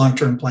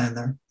long-term plan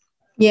there?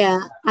 Yeah,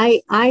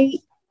 I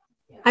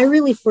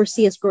really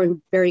foresee us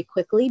growing very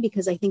quickly,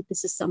 because I think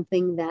this is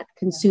something that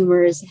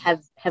consumers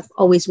have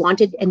always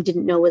wanted and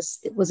didn't know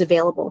was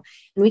available.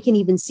 And we can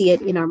even see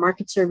it in our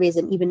market surveys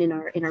and even in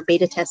our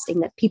beta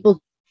testing, that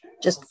people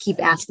just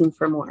keep asking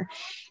for more.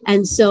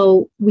 And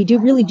so we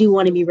really do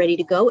want to be ready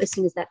to go as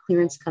soon as that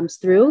clearance comes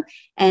through.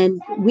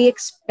 And we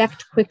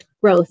expect quick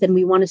growth, and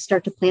we want to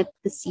start to plant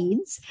the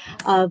seeds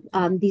of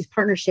these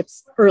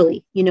partnerships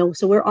early,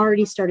 so we're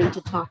already starting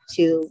to talk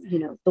to,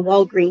 the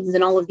Walgreens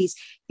and all of these,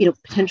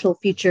 potential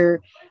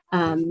future,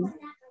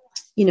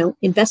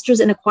 investors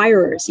and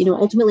acquirers.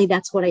 Ultimately,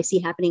 that's what I see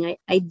happening.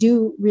 I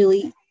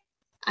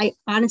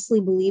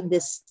honestly believe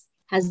this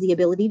has the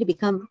ability to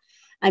become,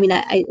 I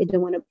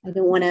don't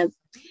want to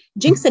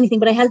jinx anything,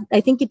 but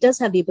I think it does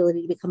have the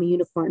ability to become a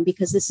unicorn,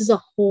 because this is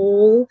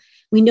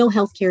we know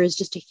healthcare is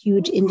just a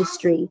huge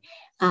industry.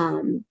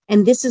 And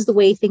this is the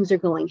way things are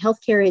going.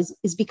 Healthcare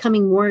is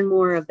becoming more and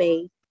more of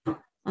a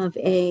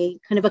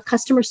kind of a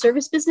customer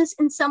service business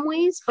in some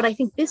ways. But I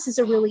think this is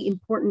a really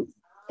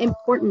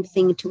important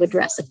thing to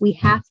address. We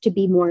have to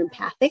be more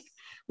empathic.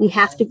 We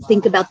have to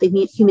think about the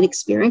human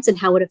experience and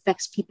how it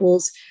affects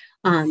people's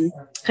kind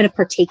of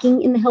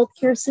partaking in the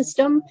healthcare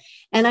system.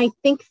 And I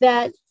think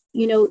that,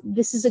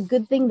 this is a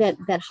good thing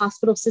that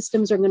hospital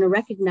systems are going to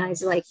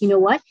recognize,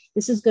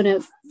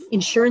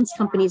 insurance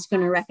companies are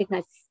going to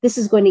recognize, this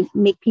is going to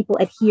make people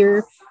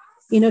adhere,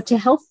 to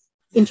health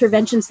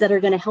interventions that are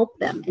going to help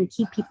them and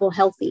keep people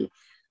healthy.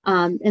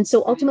 And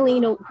so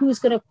ultimately, who's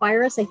going to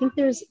acquire us? I think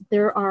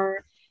there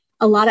are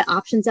a lot of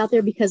options out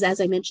there because,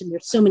 as I mentioned,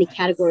 there's so many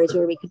categories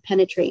where we could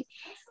penetrate.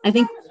 I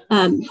think,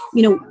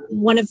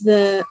 one of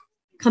the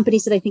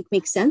companies that I think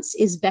makes sense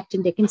is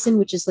Becton Dickinson,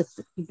 which is like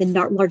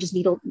the largest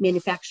needle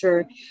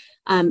manufacturer.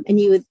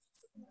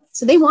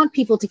 So they want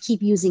people to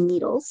keep using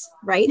needles,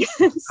 right?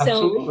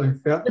 Absolutely,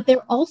 yeah. But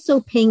they're also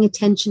paying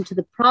attention to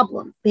the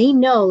problem. They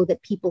know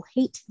that people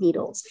hate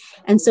needles.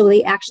 And so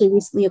they actually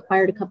recently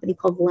acquired a company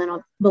called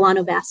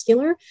Volano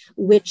Vascular,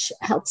 which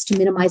helps to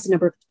minimize the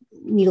number of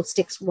needle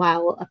sticks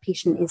while a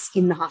patient is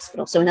in the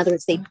hospital. So in other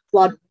words, they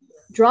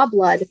draw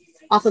blood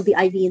off of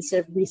the IV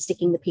instead of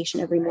resticking the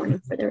patient every morning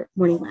for their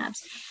morning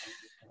labs.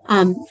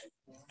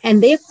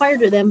 And they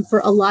acquired them for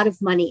a lot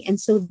of money. And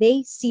so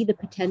they see the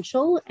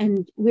potential.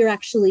 And we're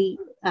actually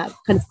kind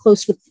of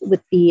close with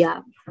the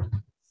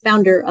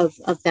founder of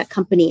that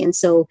company. And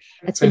so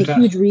it's been a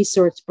huge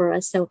resource for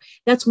us. So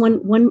that's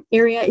one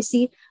area I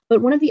see.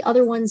 But one of the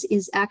other ones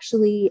is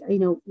actually,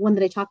 one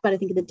that I talk about, I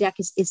think in the deck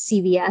is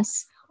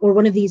CVS, or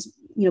one of these,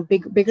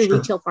 bigger Sure.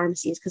 retail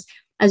pharmacies. Because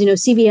as you know,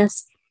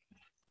 CVS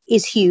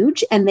is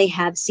huge, and they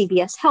have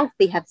CVS Health,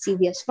 they have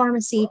CVS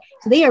Pharmacy.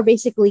 So they are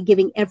basically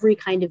giving every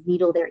kind of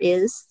needle there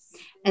is.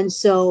 And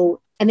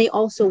they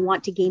also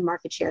want to gain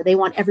market share. They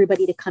want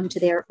everybody to come to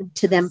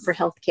them for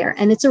healthcare.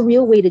 And it's a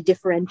real way to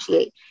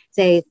differentiate.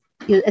 Say,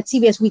 at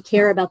CVS, we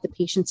care about the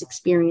patient's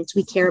experience.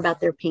 We care about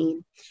their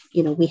pain.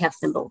 We have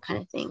Thimble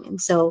kind of thing. And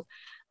so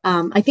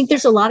I think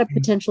there's a lot of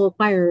potential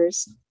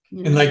acquirers.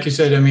 And like you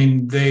said,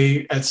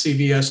 they at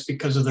CVS,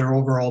 because of their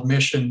overall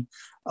mission,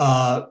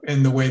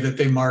 and the way that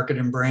they market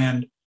and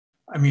brand,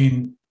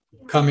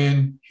 come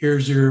in,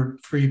 here's your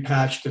free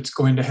patch that's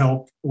going to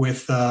help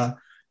with the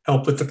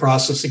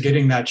process of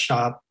getting that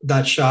shot.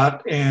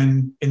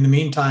 And in the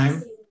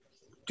meantime,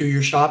 do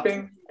your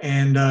shopping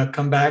and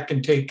come back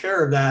and take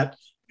care of that.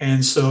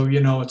 And so,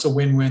 it's a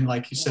win-win,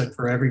 like you said,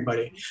 for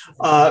everybody.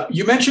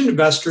 You mentioned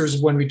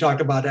investors when we talked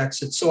about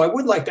exits. So I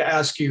would like to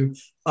ask you,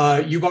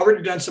 you've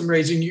already done some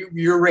raising.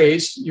 You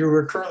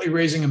were currently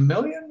raising $1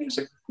 million.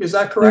 Is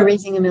that correct? We're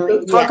raising $1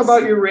 million. Talk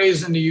about your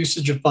raise and the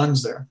usage of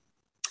funds there.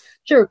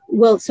 Sure.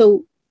 Well,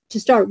 so to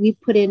start, we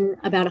put in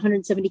about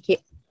 175K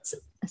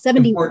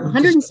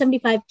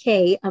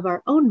of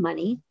our own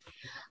money.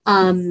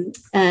 And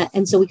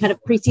so we kind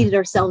of preceded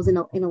ourselves in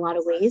a lot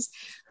of ways.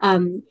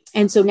 And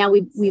so now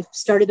we've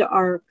started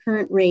our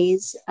current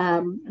raise.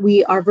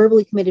 We are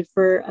verbally committed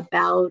for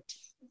about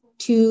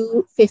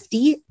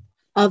 250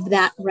 of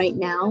that right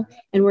now.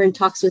 And we're in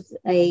talks with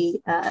a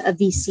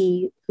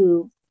VC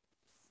who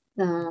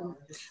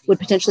would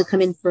potentially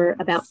come in for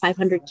about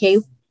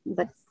 500K,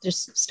 but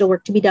there's still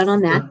work to be done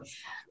on that.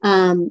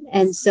 And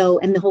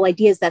the whole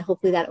idea is that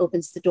hopefully that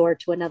opens the door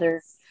to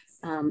another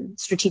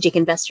strategic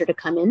investor to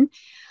come in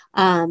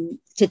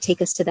to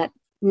take us to that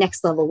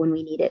next level when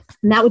we need it.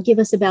 And that would give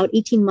us about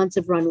 18 months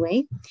of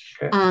runway.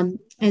 Okay.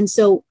 And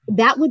so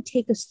that would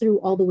take us through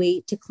all the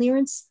way to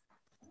clearance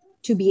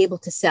to be able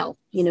to sell,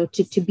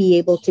 to be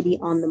able to be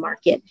on the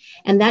market.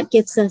 And that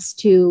gets us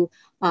to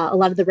a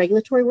lot of the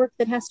regulatory work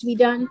that has to be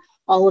done,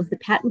 all of the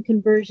patent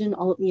conversion,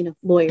 all,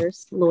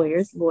 lawyers,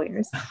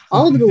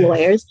 all of the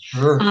lawyers.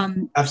 Sure.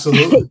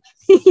 Absolutely.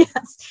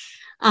 Yes.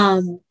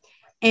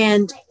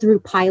 And through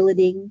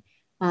piloting,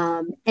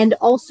 and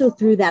also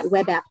through that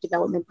web app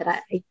development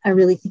that I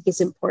really think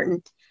is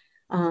important.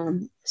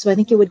 So I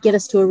think it would get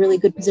us to a really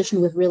good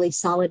position with really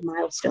solid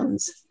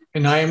milestones.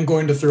 And I am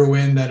going to throw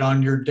in that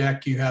on your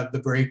deck, you have the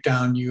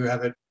breakdown. You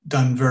have it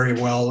done very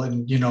well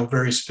and,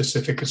 very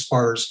specific as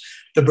far as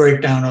the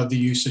breakdown of the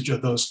usage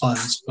of those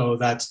funds. So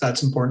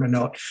that's important to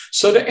note.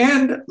 So to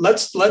end,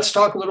 let's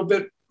talk a little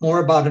bit more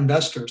about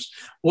investors.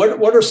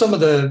 What are some of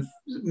the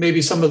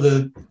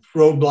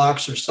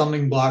roadblocks or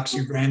stumbling blocks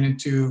you ran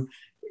into,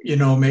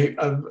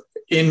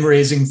 in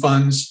raising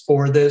funds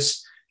for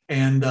this?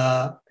 And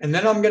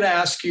then I'm going to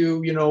ask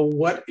you,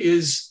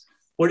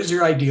 what is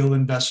your ideal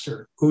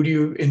investor? Who do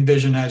you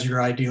envision as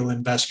your ideal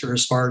investor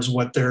as far as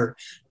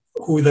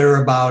who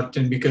they're about?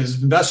 And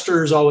because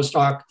investors always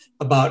talk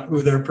about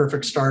who their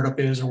perfect startup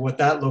is or what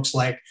that looks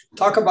like.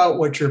 Talk about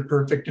what your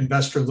perfect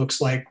investor looks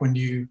like when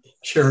you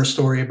share a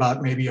story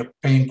about maybe a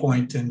pain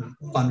point in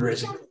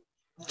fundraising.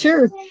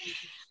 Sure.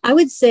 I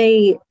would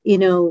say,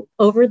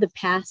 over the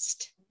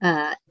past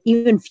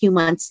even few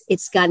months,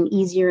 it's gotten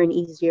easier and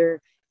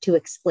easier to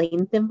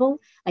explain Thimble.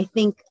 I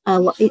think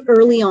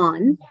early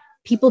on,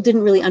 people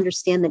didn't really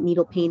understand that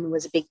needle pain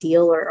was a big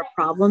deal or a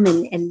problem,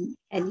 and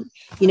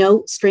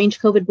strange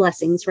COVID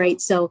blessings, right?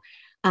 So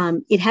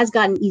it has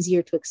gotten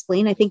easier to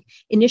explain. I think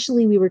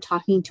initially we were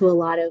talking to a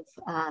lot of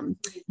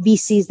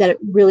VCs that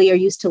really are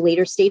used to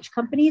later stage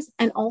companies,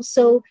 and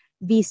also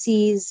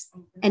VCs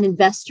and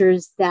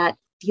investors that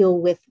deal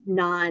with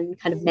non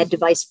kind of med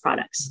device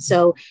products.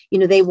 So,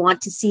 they want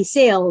to see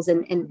sales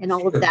and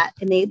all of that.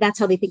 And that's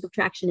how they think of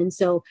traction. And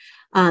so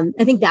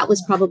I think that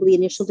was probably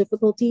initial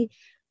difficulty.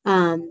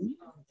 It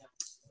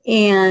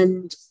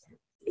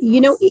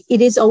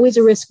is always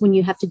a risk when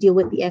you have to deal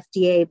with the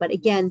FDA. But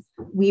again,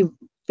 we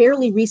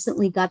fairly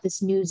recently got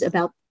this news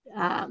about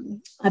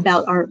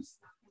the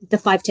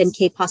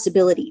 510K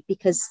possibility,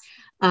 because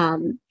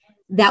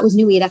that was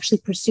new. We had actually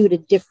pursued a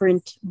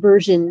different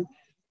version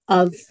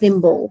of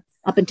Thimble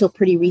up until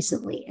pretty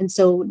recently. And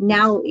so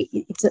now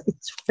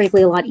it's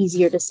frankly a lot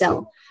easier to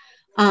sell.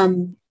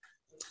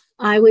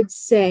 I would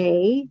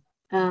say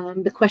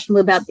the question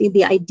about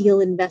the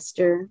ideal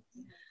investor.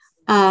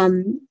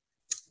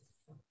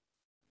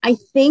 I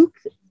think,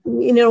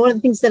 one of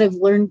the things that I've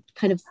learned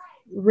kind of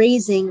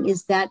raising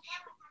is that,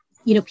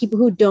 people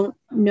who don't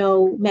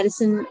know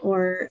medicine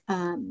or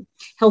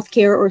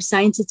healthcare or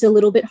science, it's a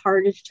little bit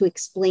harder to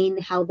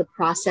explain how the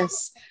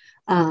process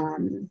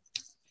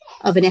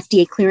of an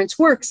FDA clearance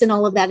works and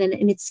all of that.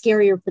 And it's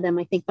scarier for them,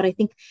 I think. But I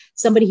think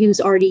somebody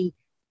who's already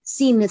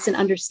seen this and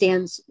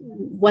understands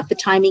what the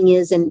timing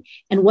is and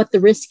what the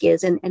risk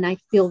is. And I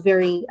feel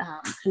very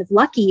kind of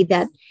lucky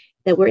that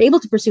we're able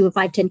to pursue a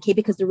 510K,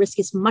 because the risk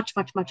is much,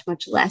 much, much,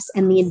 much less.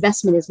 And the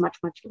investment is much,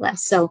 much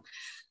less. So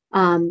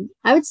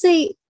I would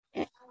say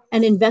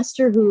an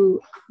investor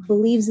who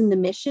believes in the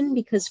mission,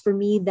 because for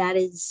me, that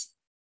is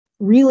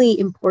really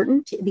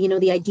important.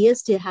 The idea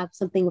is to have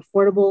something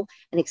affordable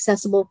and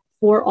accessible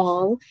for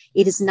all.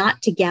 It is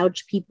not to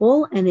gouge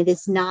people, and it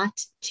is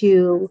not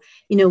to,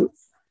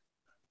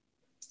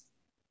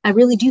 I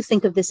really do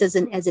think of this as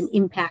an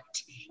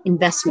impact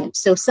investment.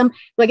 So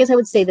I guess I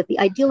would say that the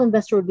ideal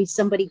investor would be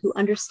somebody who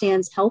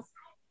understands health,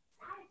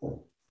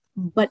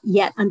 but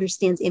yet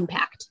understands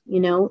impact,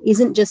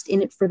 isn't just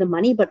in it for the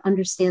money, but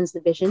understands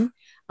the vision,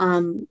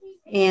 and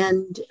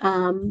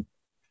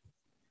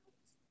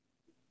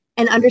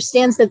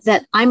understands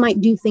that I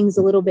might do things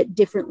a little bit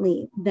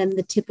differently than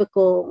the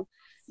typical,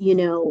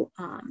 CEO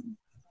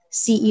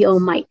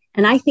might.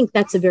 And I think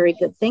that's a very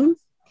good thing.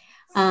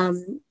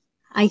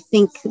 I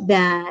think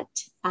that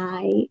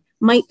I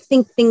might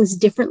think things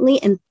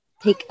differently and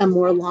take a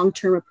more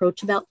long-term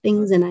approach about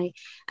things. And I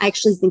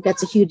actually think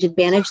that's a huge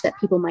advantage that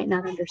people might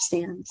not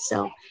understand.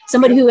 So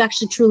somebody who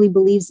actually truly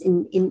believes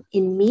in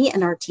me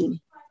and our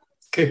team.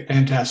 Okay,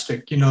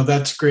 fantastic.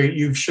 That's great.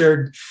 You've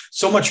shared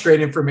so much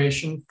great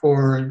information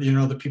for,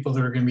 the people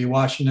that are going to be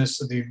watching this,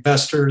 the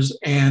investors.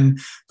 And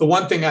the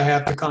one thing I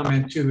have to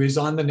comment too is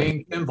on the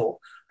name Thimble.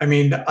 I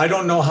mean, I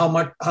don't know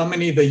how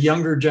many of the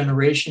younger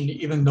generation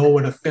even know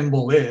what a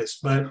thimble is,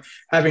 but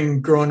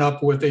having grown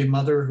up with a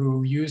mother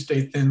who used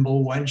a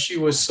thimble when she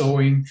was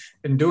sewing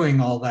and doing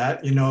all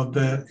that,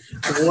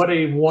 what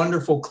a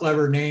wonderful,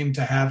 clever name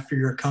to have for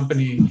your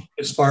company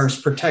as far as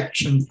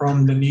protection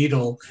from the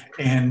needle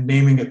and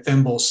naming it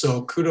Thimble.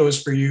 So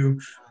kudos for you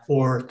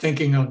for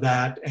thinking of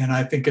that. And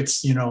I think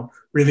it's,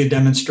 really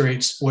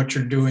demonstrates what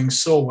you're doing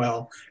so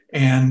well.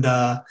 And,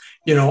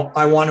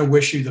 I want to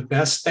wish you the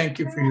best. Thank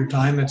you for your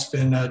time. It's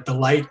been a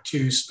delight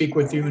to speak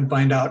with you and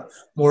find out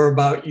more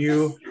about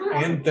you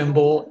and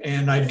Thimble.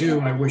 And I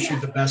wish you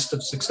the best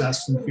of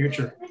success in the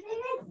future.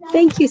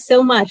 Thank you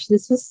so much.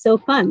 This was so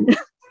fun.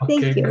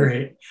 Thank Okay, you.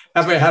 Great.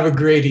 Have a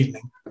great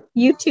evening.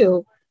 You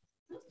too.